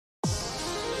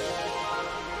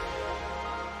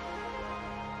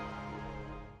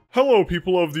Hello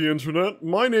people of the internet,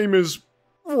 my name is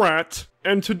Rat,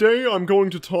 and today I'm going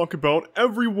to talk about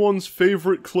everyone's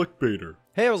favorite clickbaiter.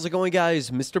 Hey, how's it going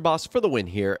guys? Mr. Boss for the win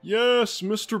here. Yes,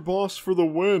 Mr. Boss for the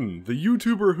win, the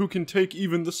YouTuber who can take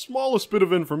even the smallest bit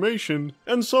of information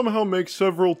and somehow make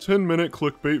several 10-minute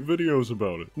clickbait videos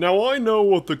about it. Now I know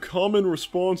what the common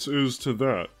response is to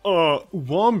that.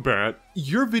 Wombat,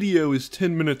 your video is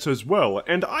 10 minutes as well,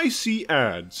 and I see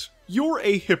ads. You're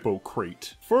a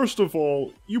hypocrite. First of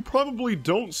all, you probably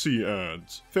don't see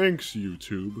ads. Thanks,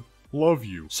 YouTube. Love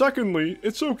you. Secondly,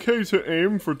 it's okay to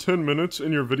aim for 10 minutes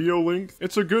in your video length.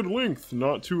 It's a good length,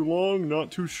 not too long,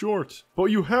 not too short.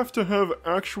 But you have to have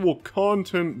actual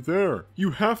content there.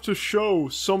 You have to show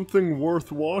something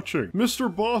worth watching.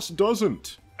 Mr. Boss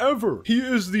doesn't. Ever. He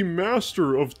is the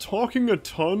master of talking a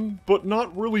ton, but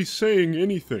not really saying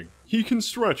anything. He can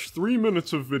stretch 3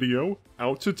 minutes of video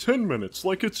out to 10 minutes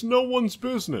like it's no one's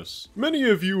business. Many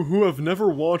of you who have never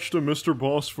watched a Mr.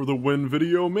 Boss for the win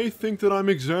video may think that I'm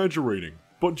exaggerating,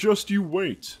 but just you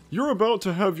wait. You're about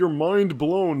to have your mind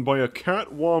blown by a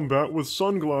cat wombat with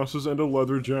sunglasses and a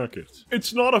leather jacket.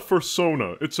 It's not a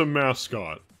fursona, it's a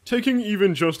mascot. Taking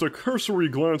even just a cursory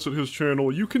glance at his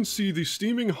channel, you can see the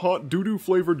steaming hot doo-doo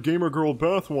flavored gamer girl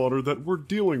bathwater that we're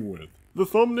dealing with. The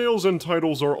thumbnails and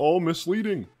titles are all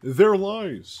misleading. They're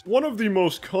lies. One of the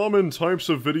most common types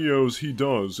of videos he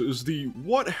does is the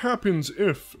what happens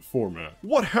if format.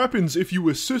 What happens if you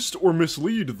assist or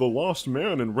mislead the lost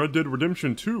man in Red Dead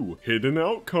Redemption 2? Hidden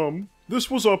outcome.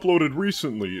 This was uploaded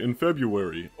recently, in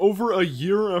February, over a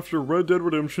year after Red Dead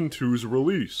Redemption 2's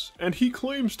release, and he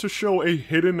claims to show a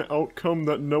hidden outcome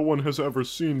that no one has ever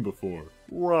seen before.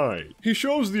 Right. He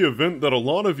shows the event that a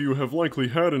lot of you have likely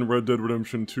had in Red Dead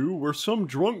Redemption 2, where some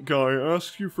drunk guy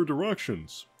asks you for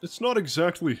directions. It's not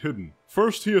exactly hidden.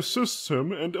 First he assists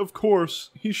him, and of course,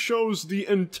 he shows the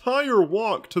entire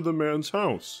walk to the man's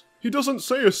house. He doesn't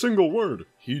say a single word.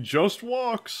 He just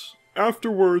walks.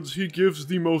 Afterwards, he gives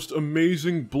the most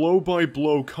amazing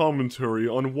blow-by-blow commentary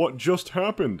on what just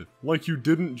happened, like you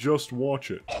didn't just watch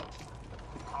it.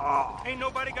 Ain't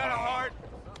nobody got a heart.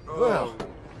 Well,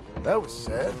 that was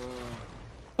sad.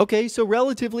 Okay, so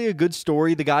relatively a good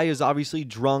story. The guy is obviously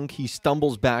drunk. He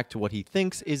stumbles back to what he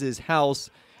thinks is his house,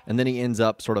 and then he ends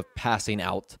up sort of passing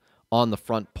out on the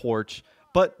front porch.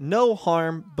 But no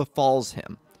harm befalls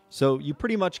him. So you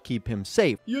pretty much keep him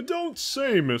safe. You don't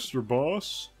say, Mr.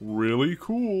 Boss. Really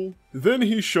cool. Then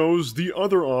he shows the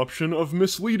other option of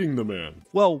misleading the man.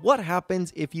 Well, what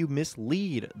happens if you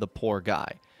mislead the poor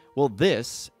guy? Well,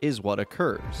 this is what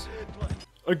occurs.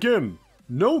 Again,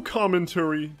 no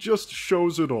commentary, just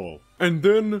shows it all. And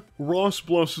then, Ross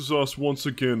blesses us once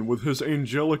again with his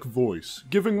angelic voice,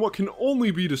 giving what can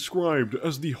only be described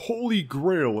as the holy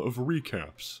grail of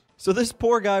recaps. So this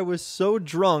poor guy was so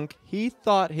drunk, he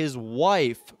thought his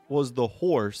wife was the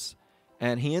horse,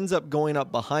 and he ends up going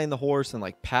up behind the horse and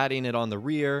like patting it on the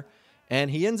rear,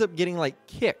 and he ends up getting like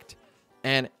kicked.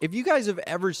 And if you guys have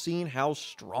ever seen how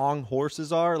strong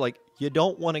horses are, like you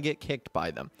don't want to get kicked by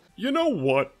them. You know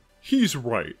what? He's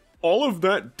right. All of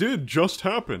that did just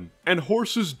happen, and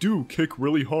horses do kick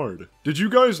really hard. Did you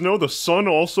guys know the sun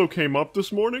also came up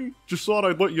this morning? Just thought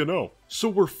I'd let you know. So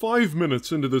we're 5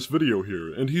 minutes into this video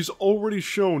here, and he's already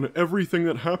shown everything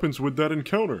that happens with that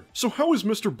encounter. So how is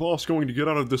Mr. Boss going to get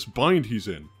out of this bind he's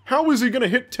in? How is he gonna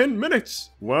hit 10 minutes?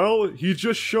 Well, he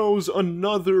just shows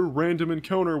another random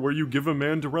encounter where you give a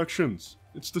man directions.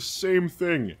 It's the same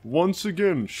thing, once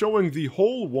again showing the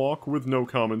whole walk with no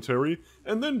commentary,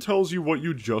 and then tells you what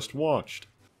you just watched.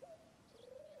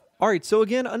 Alright, so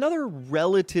again, another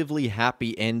relatively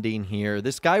happy ending here.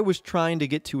 This guy was trying to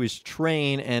get to his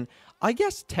train, and I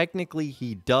guess technically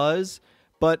he does,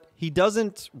 but he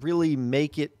doesn't really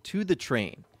make it to the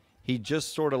train. He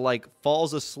just sort of like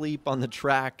falls asleep on the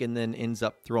track and then ends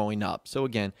up throwing up. So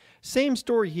again, same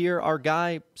story here. Our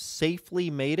guy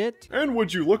safely made it. And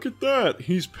would you look at that?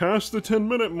 He's past the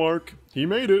 10-minute mark. He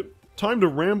made it. Time to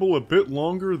ramble a bit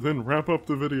longer, then wrap up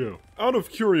the video. Out of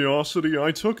curiosity,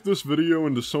 I took this video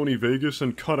into Sony Vegas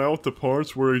and cut out the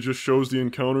parts where he just shows the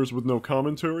encounters with no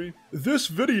commentary. This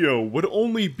video would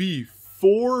only be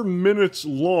 4 minutes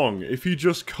long if he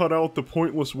just cut out the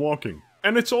pointless walking.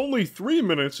 And it's only 3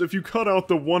 minutes if you cut out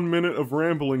the 1 minute of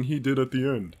rambling he did at the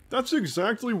end. That's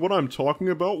exactly what I'm talking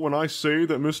about when I say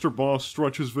that Mr. Boss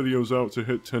stretches videos out to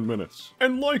hit 10 minutes.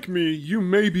 And like me, you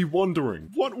may be wondering,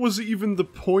 what was even the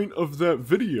point of that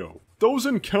video? Those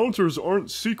encounters aren't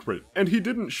secret, and he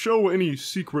didn't show any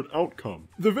secret outcome.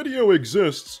 The video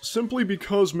exists simply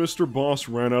because Mr. Boss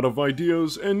ran out of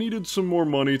ideas and needed some more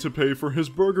money to pay for his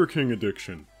Burger King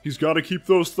addiction. He's gotta keep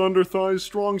those thunder thighs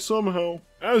strong somehow.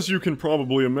 As you can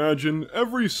probably imagine,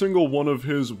 every single one of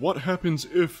his what happens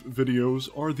if videos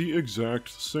are the exact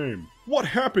same. What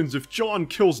happens if John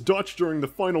kills Dutch during the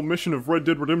final mission of Red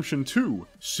Dead Redemption 2?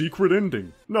 Secret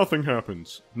ending. Nothing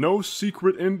happens. No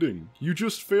secret ending. You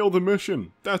just fail the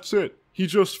mission. That's it. He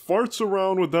just farts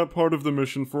around with that part of the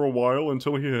mission for a while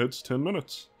until he hits 10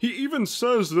 minutes. He even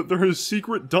says that there is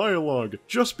secret dialogue,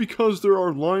 just because there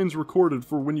are lines recorded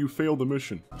for when you fail the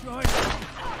mission.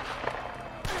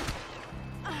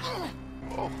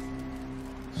 Oh,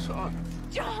 son.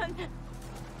 John!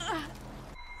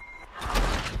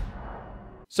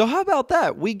 So how about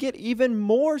that? We get even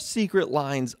more secret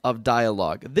lines of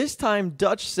dialogue. This time,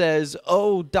 Dutch says,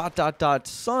 "Oh, ...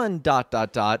 son ...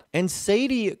 and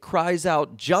Sadie cries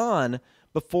out John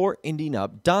before ending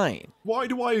up dying. Why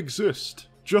do I exist?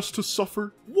 Just to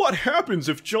suffer? What happens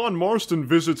if John Marston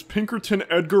visits Pinkerton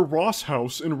Edgar Ross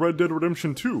house in Red Dead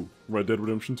Redemption 2? Red Dead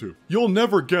Redemption 2. You'll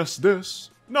never guess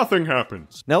this. Nothing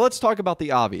happens. Now let's talk about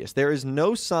the obvious. There is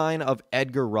no sign of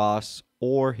Edgar Ross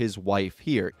or his wife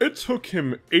here. It took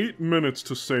him 8 minutes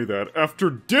to say that after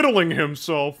diddling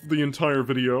himself the entire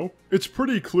video. It's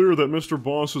pretty clear that Mr.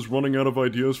 Boss is running out of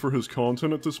ideas for his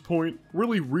content at this point,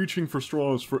 really reaching for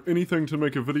straws for anything to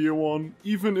make a video on,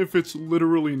 even if it's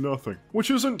literally nothing. Which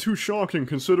isn't too shocking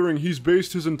considering he's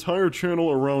based his entire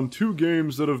channel around 2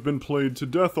 games that have been played to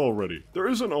death already. There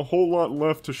isn't a whole lot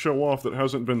left to show off that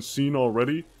hasn't been seen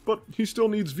already, but he still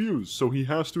needs views, so he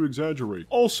has to exaggerate.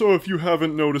 Also, if you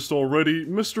haven't noticed already,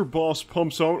 Mr. Boss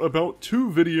pumps out about 2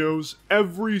 videos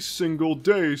every single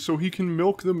day so he can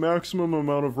milk the maximum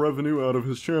amount of revenue out of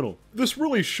his channel. This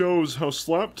really shows how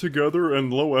slapped together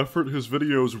and low effort his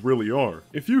videos really are.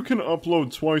 If you can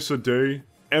upload twice a day,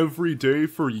 every day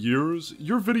for years,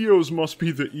 your videos must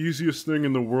be the easiest thing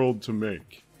in the world to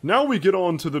make. Now we get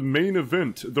on to the main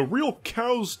event, the real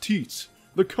cow's teats.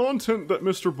 The content that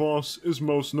Mr. Boss is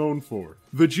most known for.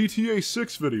 The GTA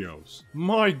 6 videos.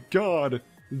 My god,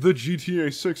 the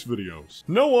GTA 6 videos.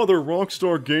 No other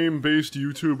Rockstar game-based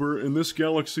YouTuber in this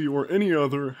galaxy or any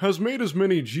other has made as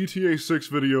many GTA 6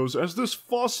 videos as this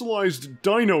fossilized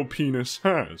dino penis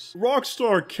has.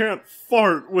 Rockstar can't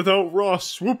fart without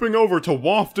Ross swooping over to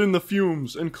waft in the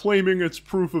fumes and claiming it's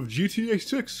proof of GTA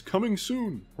 6 coming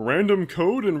soon. Random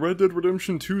code in Red Dead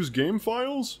Redemption 2's game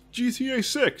files? GTA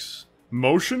 6.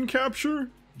 Motion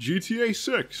capture? GTA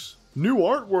 6. New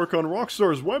artwork on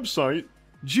Rockstar's website?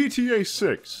 GTA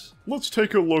 6. Let's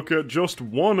take a look at just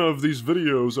one of these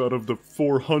videos out of the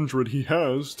 400 he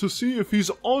has to see if he's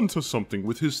onto something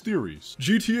with his theories.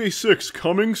 GTA 6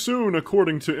 coming soon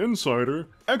according to Insider.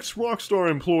 Ex-Rockstar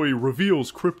employee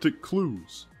reveals cryptic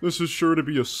clues. This is sure to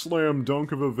be a slam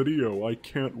dunk of a video, I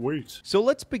can't wait. So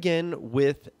let's begin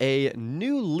with a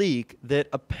new leak that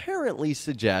apparently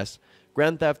suggests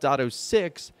Grand Theft Auto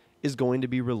 6 is going to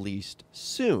be released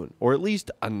soon, or at least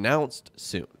announced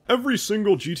soon. Every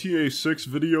single GTA 6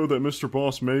 video that Mr.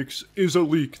 Boss makes is a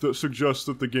leak that suggests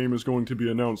that the game is going to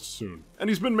be announced soon. And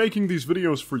he's been making these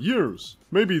videos for years.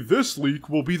 Maybe this leak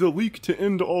will be the leak to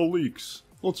end all leaks.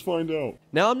 Let's find out.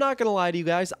 Now, I'm not going to lie to you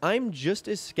guys, I'm just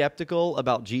as skeptical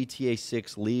about GTA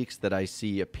 6 leaks that I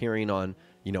see appearing on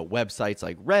websites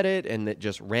like Reddit and that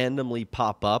just randomly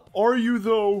pop up. Are you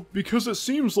though? Because it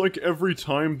seems like every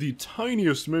time the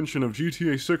tiniest mention of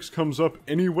GTA 6 comes up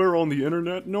anywhere on the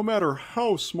internet, no matter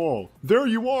how small, there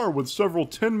you are with several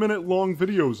 10-minute long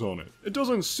videos on it. It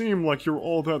doesn't seem like you're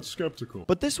all that skeptical.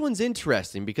 But this one's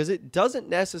interesting because it doesn't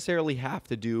necessarily have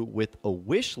to do with a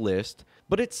wish list,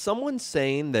 but it's someone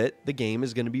saying that the game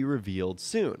is going to be revealed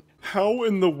soon. How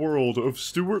in the world of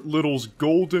Stuart Little's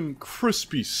golden,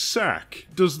 crispy sack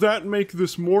does that make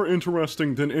this more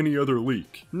interesting than any other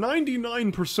leak?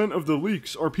 99% of the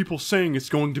leaks are people saying it's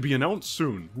going to be announced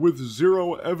soon, with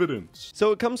zero evidence.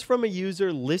 So it comes from a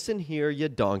user, Listen Here Ya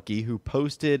Donkey, who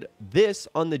posted this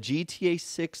on the GTA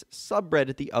 6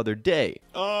 subreddit the other day.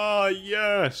 Ah,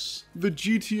 yes! The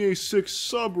GTA 6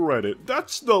 subreddit.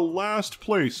 That's the last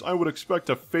place I would expect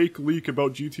a fake leak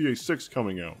about GTA 6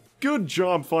 coming out. Good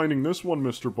job finding this one,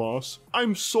 Mr. Boss.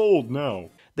 I'm sold now.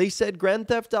 They said Grand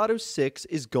Theft Auto 6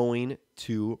 is going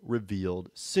to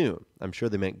revealed soon. I'm sure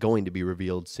they meant going to be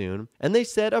revealed soon. And they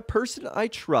said a person I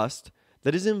trust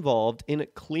that is involved in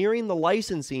clearing the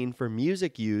licensing for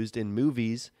music used in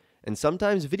movies and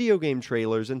sometimes video game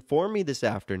trailers informed me this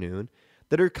afternoon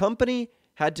that her company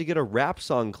had to get a rap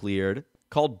song cleared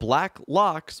called Black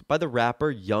Locks by the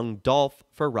rapper Young Dolph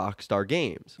for Rockstar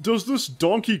Games. Does this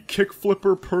donkey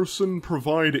kickflipper person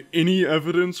provide any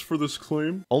evidence for this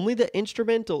claim? Only the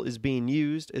instrumental is being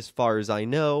used, as far as I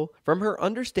know. From her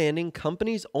understanding,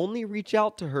 companies only reach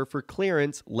out to her for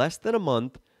clearance less than a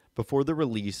month before the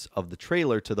release of the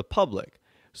trailer to the public.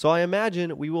 So I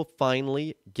imagine we will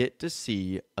finally get to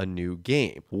see a new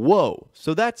game. Whoa,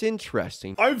 so that's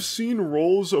interesting. I've seen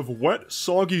rolls of wet,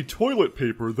 soggy toilet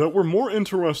paper that were more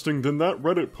interesting than that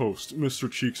Reddit post, Mr.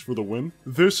 Cheeks for the win.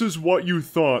 This is what you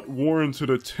thought warranted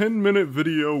a 10-minute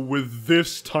video with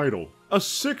this title. A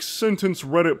 6-sentence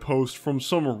Reddit post from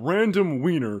some random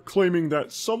wiener claiming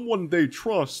that someone they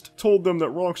trust told them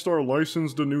that Rockstar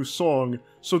licensed a new song,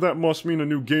 so that must mean a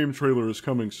new game trailer is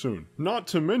coming soon. Not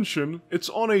to mention, it's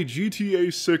on a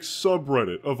GTA 6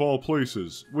 subreddit of all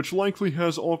places, which likely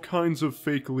has all kinds of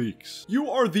fake leaks. You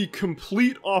are the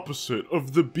complete opposite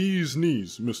of the bee's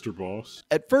knees, Mr. Boss.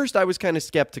 At first, I was kind of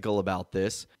skeptical about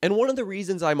this, and one of the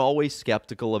reasons I'm always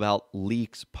skeptical about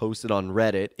leaks posted on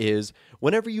Reddit is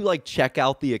whenever you check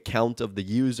out the account of the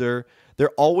user,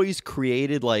 they're always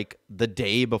created the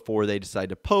day before they decide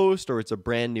to post, or it's a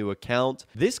brand new account.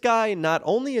 This guy not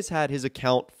only has had his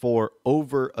account for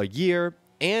over a year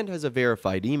and has a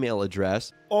verified email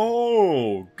address.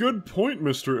 Oh, good point,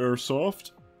 Mr.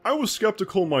 Airsoft. I was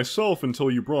skeptical myself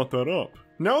until you brought that up.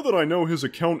 Now that I know his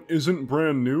account isn't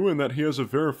brand new and that he has a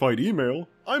verified email,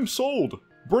 I'm sold.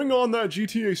 Bring on that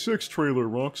GTA 6 trailer,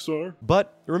 Rockstar.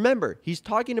 But remember, he's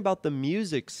talking about the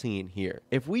music scene here.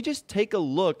 If we just take a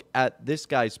look at this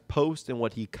guy's post and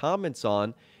what he comments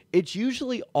on, it's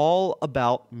usually all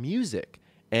about music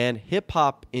and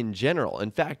hip-hop in general. In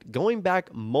fact, going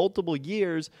back multiple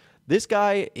years, this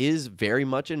guy is very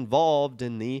much involved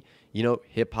in the,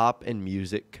 hip-hop and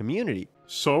music community.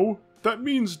 So, that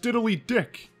means diddly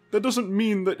dick. That doesn't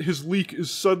mean that his leak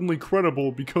is suddenly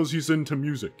credible because he's into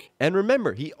music. And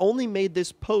remember, he only made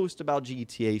this post about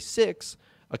GTA 6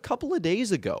 a couple of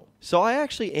days ago. So I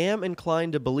actually am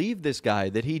inclined to believe this guy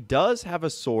that he does have a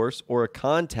source or a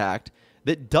contact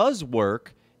that does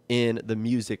work in the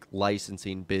music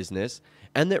licensing business,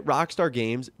 and that Rockstar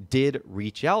Games did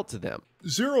reach out to them.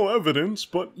 Zero evidence,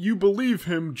 but you believe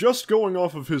him just going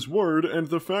off of his word and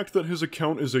the fact that his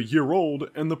account is a year old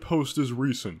and the post is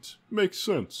recent. Makes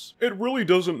sense. It really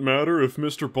doesn't matter if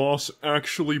Mr. Boss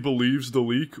actually believes the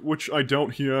leak, which I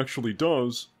doubt he actually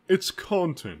does. It's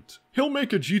content. He'll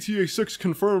make a GTA 6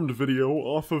 confirmed video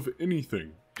off of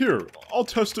anything. Here, I'll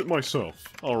test it myself.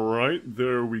 Alright,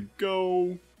 there we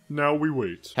go. Now we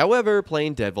wait. However,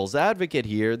 playing devil's advocate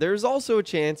here, there's also a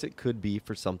chance it could be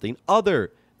for something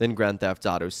other than Grand Theft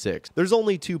Auto 6. There's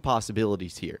only two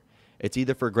possibilities here. It's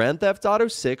either for Grand Theft Auto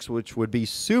 6, which would be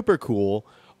super cool,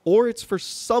 or it's for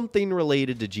something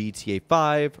related to GTA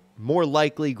 5, more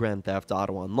likely Grand Theft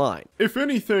Auto Online. If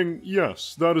anything,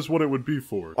 yes, that is what it would be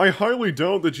for. I highly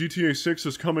doubt that GTA 6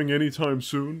 is coming anytime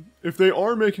soon. If they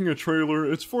are making a trailer,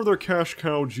 it's for their cash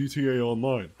cow GTA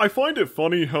Online. I find it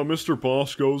funny how Mr.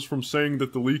 Boss goes from saying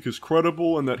that the leak is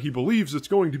credible and that he believes it's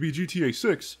going to be GTA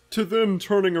 6, to then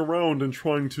turning around and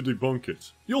trying to debunk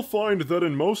it. You'll find that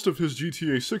in most of his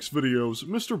GTA 6 videos,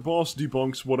 Mr. Boss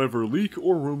debunks whatever leak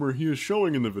or rumor he is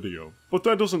showing in the video. But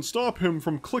that doesn't stop him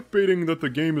from clickbaiting that the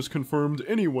game is confirmed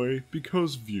anyway,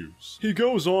 because views. He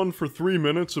goes on for 3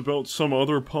 minutes about some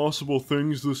other possible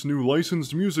things this new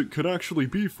licensed music could actually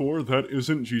be for that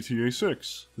isn't GTA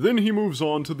 6. Then he moves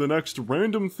on to the next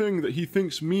random thing that he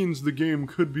thinks means the game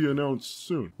could be announced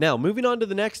soon. Now, moving on to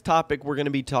the next topic we're going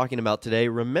to be talking about today,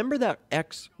 remember that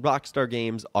ex-Rockstar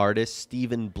Games artist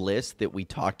Stephen Bliss that we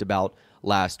talked about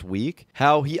last week?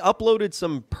 How he uploaded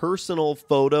some personal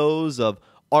photos of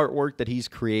artwork that he's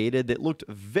created that looked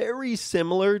very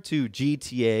similar to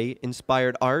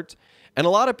GTA-inspired art, and a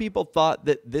lot of people thought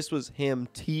that this was him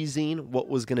teasing what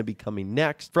was going to be coming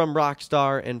next from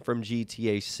Rockstar and from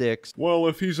GTA 6. Well,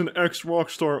 if he's an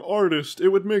ex-Rockstar artist, it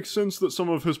would make sense that some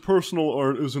of his personal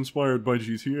art is inspired by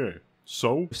GTA.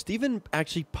 So? Stephen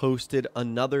actually posted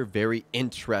another very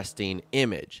interesting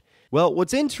image. Well,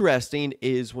 what's interesting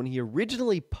is when he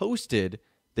originally posted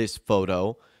this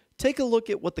photo, take a look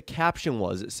at what the caption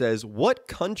was. It says, "What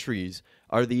countries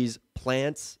are these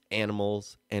plants,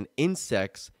 animals, and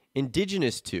insects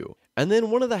indigenous to?" And then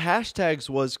one of the hashtags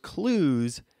was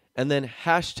clues, and then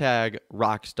hashtag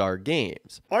Rockstar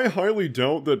Games. I highly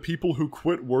doubt that people who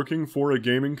quit working for a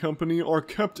gaming company are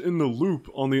kept in the loop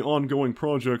on the ongoing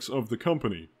projects of the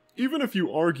company. Even if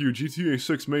you argue GTA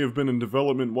 6 may have been in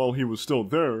development while he was still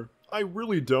there, I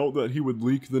really doubt that he would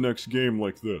leak the next game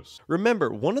like this. Remember,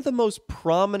 one of the most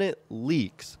prominent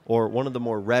leaks, or one of the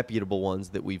more reputable ones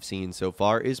that we've seen so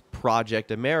far, is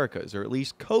Project Americas, or at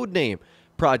least codename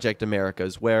Project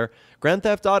Americas, where Grand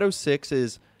Theft Auto 6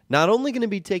 is not only going to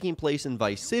be taking place in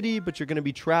Vice City, but you're going to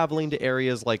be traveling to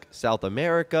areas like South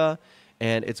America,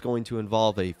 and it's going to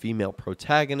involve a female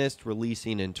protagonist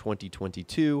releasing in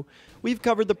 2022. We've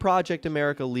covered the Project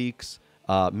America leaks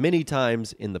many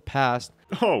times in the past.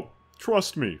 Oh,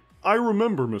 trust me, I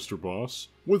remember Mr. Boss,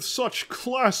 with such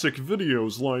classic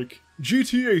videos like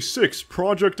GTA 6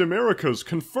 Project Americas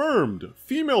confirmed,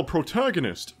 female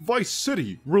protagonist, Vice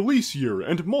City, release year,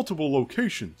 and multiple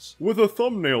locations, with a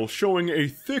thumbnail showing a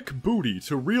thick booty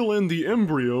to reel in the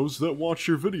embryos that watch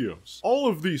your videos. All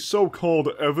of the so-called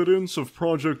evidence of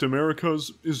Project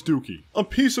Americas is dookie. A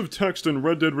piece of text in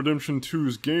Red Dead Redemption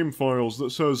 2's game files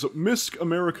that says Misc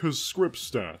America's script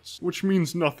stats, which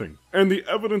means nothing. And the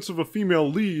evidence of a female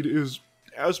lead is,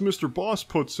 as Mr. Boss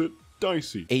puts it,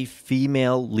 dicey. A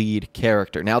female lead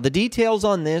character. Now, the details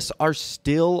on this are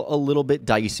still a little bit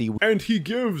dicey. And he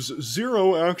gives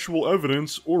zero actual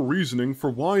evidence or reasoning for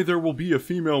why there will be a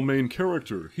female main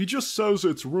character. He just says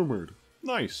it's rumored.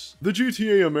 Nice. The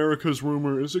GTA Americas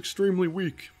rumor is extremely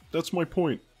weak. That's my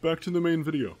point. Back to the main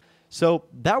video. So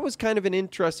that was kind of an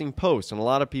interesting post, and a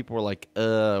lot of people were like,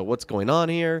 what's going on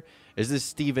here? Is this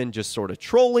Steven just sort of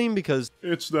trolling? Because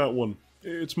it's that one.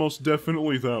 It's most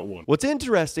definitely that one. What's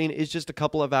interesting is just a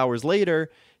couple of hours later,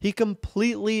 he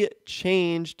completely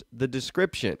changed the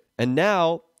description. And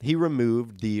now he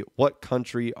removed the what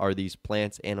country are these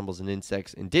plants, animals, and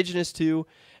insects indigenous to,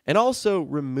 and also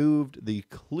removed the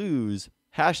clues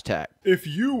hashtag. If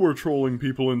you were trolling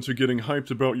people into getting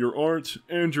hyped about your art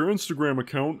and your Instagram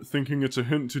account thinking it's a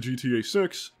hint to GTA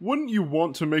 6, wouldn't you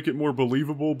want to make it more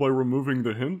believable by removing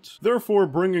the hint? Therefore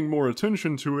bringing more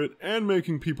attention to it and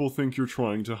making people think you're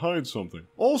trying to hide something.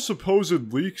 All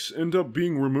supposed leaks end up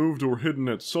being removed or hidden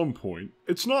at some point.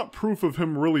 It's not proof of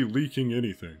him really leaking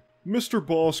anything. Mr.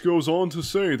 Boss goes on to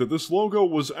say that this logo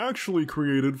was actually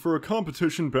created for a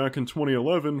competition back in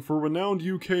 2011 for renowned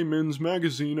UK men's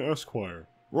magazine Esquire.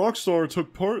 Rockstar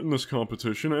took part in this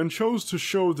competition and chose to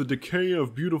show the decay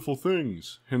of beautiful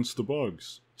things, hence the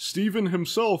bugs. Steven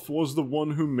himself was the one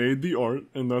who made the art,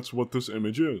 and that's what this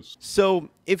image is. So,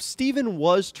 if Steven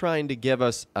was trying to give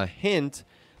us a hint,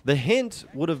 the hint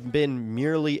would have been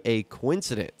merely a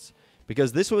coincidence,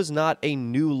 because this was not a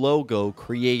new logo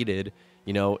created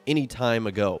any time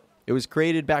ago. It was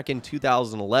created back in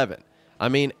 2011. I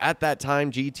mean, at that time,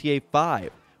 GTA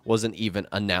 5 wasn't even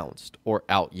announced or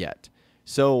out yet.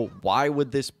 So why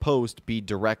would this post be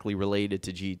directly related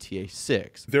to GTA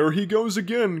 6? There he goes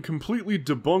again, completely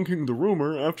debunking the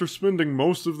rumor after spending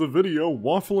most of the video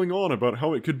waffling on about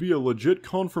how it could be a legit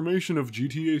confirmation of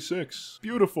GTA 6.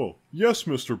 Beautiful. Yes,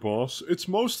 Mr. Boss, it's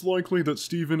most likely that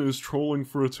Steven is trolling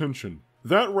for attention.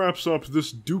 That wraps up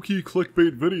this dookie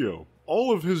clickbait video.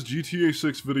 All of his GTA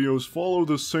 6 videos follow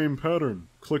this same pattern.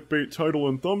 Clickbait title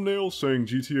and thumbnail saying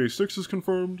GTA 6 is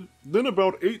confirmed, then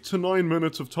about 8 to 9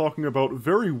 minutes of talking about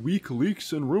very weak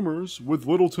leaks and rumors with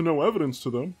little to no evidence to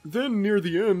them. Then near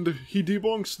the end, he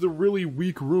debunks the really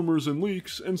weak rumors and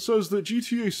leaks and says that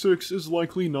GTA 6 is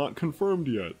likely not confirmed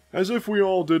yet. As if we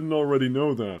all didn't already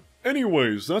know that.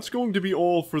 Anyways, that's going to be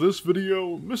all for this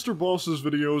video. Mr. Boss's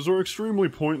videos are extremely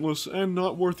pointless and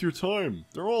not worth your time.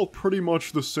 They're all pretty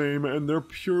much the same and they're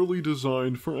purely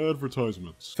designed for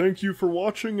advertisements. Thank you for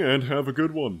watching and have a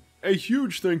good one. A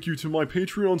huge thank you to my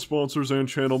Patreon sponsors and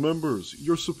channel members.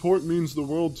 Your support means the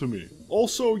world to me.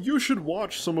 Also, you should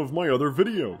watch some of my other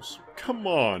videos. Come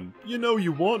on, you know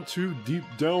you want to deep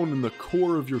down in the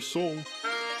core of your soul.